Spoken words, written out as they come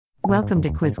Welcome to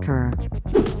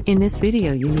KARRR. In this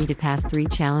video you need to pass 3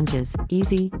 challenges,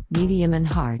 easy, medium and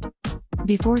hard.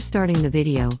 Before starting the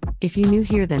video, if you're new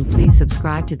here then please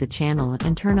subscribe to the channel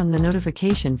and turn on the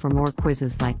notification for more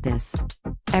quizzes like this.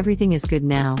 Everything is good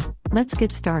now, let's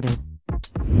get started.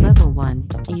 Level 1,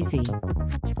 easy.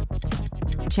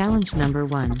 Challenge number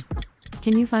 1.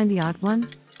 Can you find the odd one?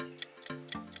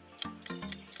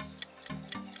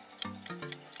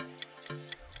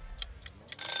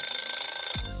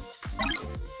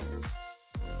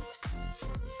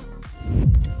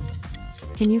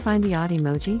 Can you find the odd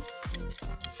emoji?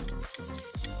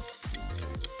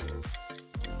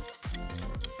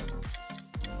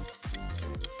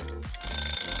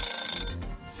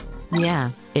 Yeah,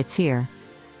 it's here.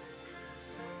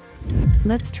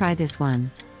 Let's try this one.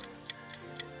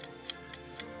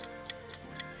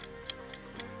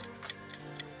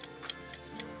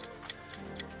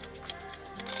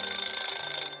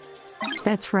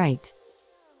 That's right.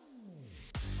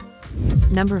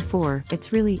 Number 4,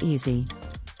 it's really easy.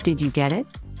 Did you get it?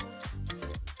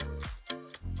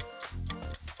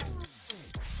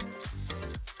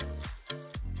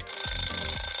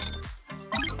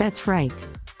 That's right.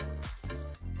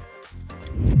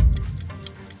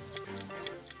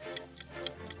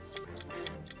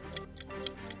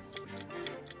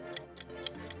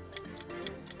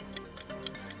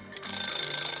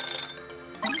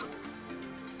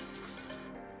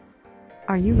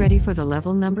 Are you ready for the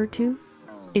level number 2?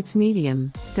 It's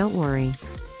medium, don't worry.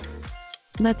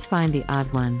 Let's find the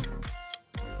odd one.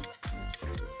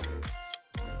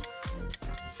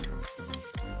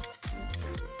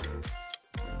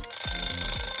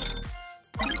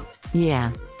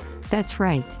 Yeah, that's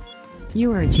right.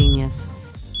 You are a genius.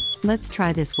 Let's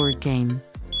try this word game.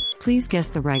 Please guess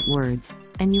the right words,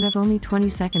 and you have only 20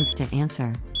 seconds to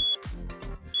answer.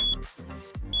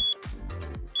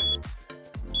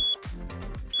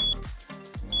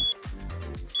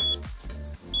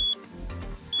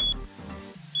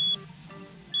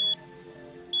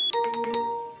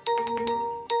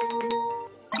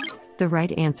 The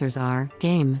right answers are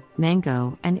game,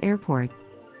 mango, and airport.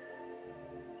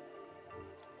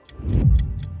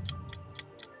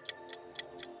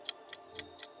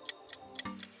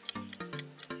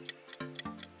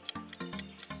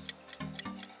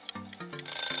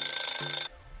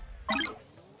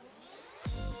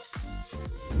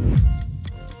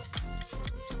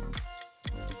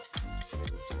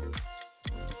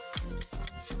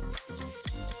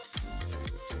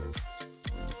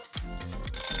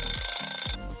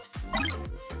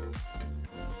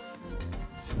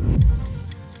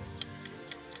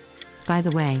 By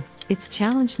the way, it's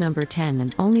challenge number 10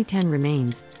 and only 10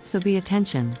 remains, so be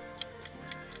attention.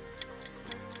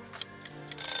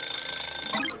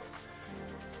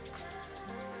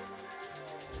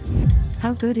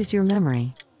 How good is your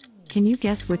memory? Can you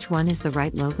guess which one is the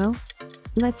right logo?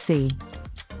 Let's see.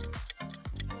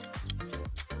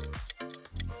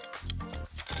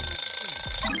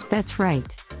 That's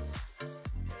right.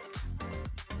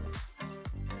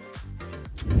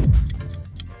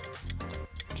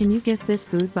 Can you guess this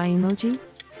food by emoji?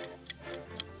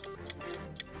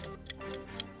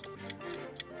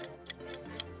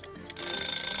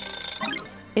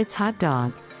 It's hot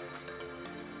dog.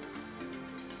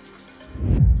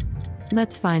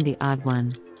 Let's find the odd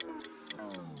one.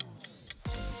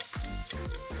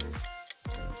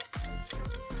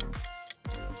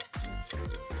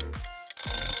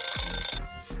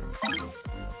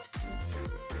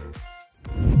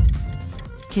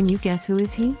 Can you guess who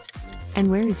is he? And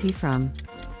where is he from?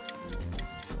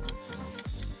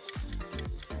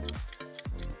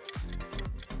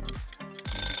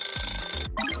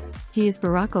 He is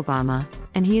Barack Obama,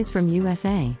 and he is from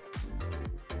USA.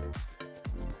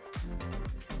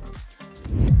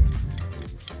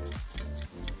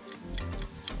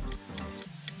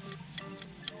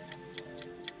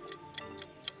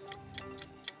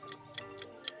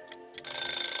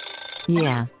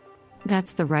 Yeah,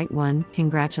 that's the right one,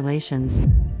 congratulations.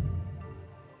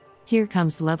 Here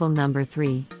comes level number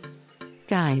 3.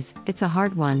 Guys, it's a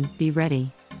hard one, be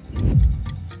ready.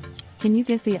 Can you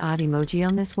guess the odd emoji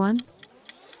on this one?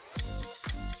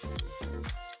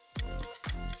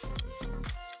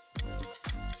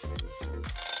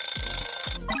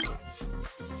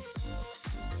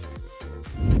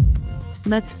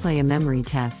 Let's play a memory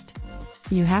test.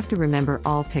 You have to remember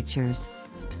all pictures.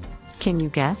 Can you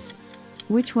guess?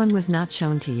 Which one was not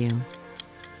shown to you?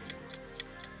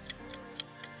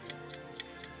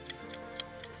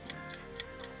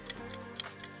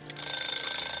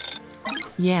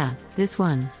 Yeah, this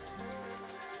one.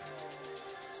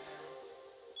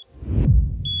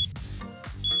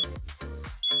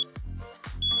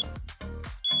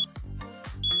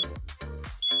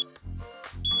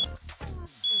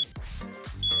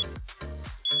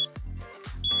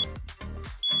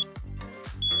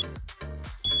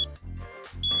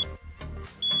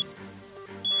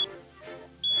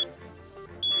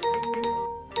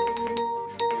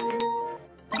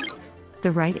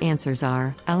 The right answers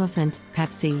are elephant,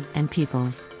 Pepsi, and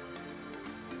peoples.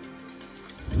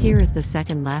 Here is the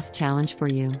second last challenge for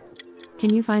you.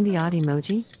 Can you find the odd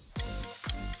emoji?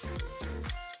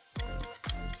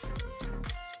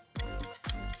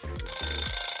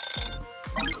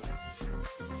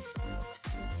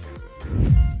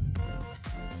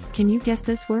 Can you guess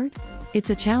this word? It's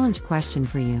a challenge question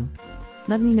for you.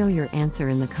 Let me know your answer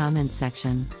in the comments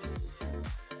section.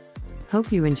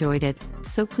 Hope you enjoyed it,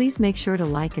 so please make sure to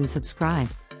like and subscribe.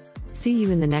 See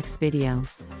you in the next video.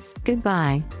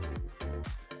 Goodbye.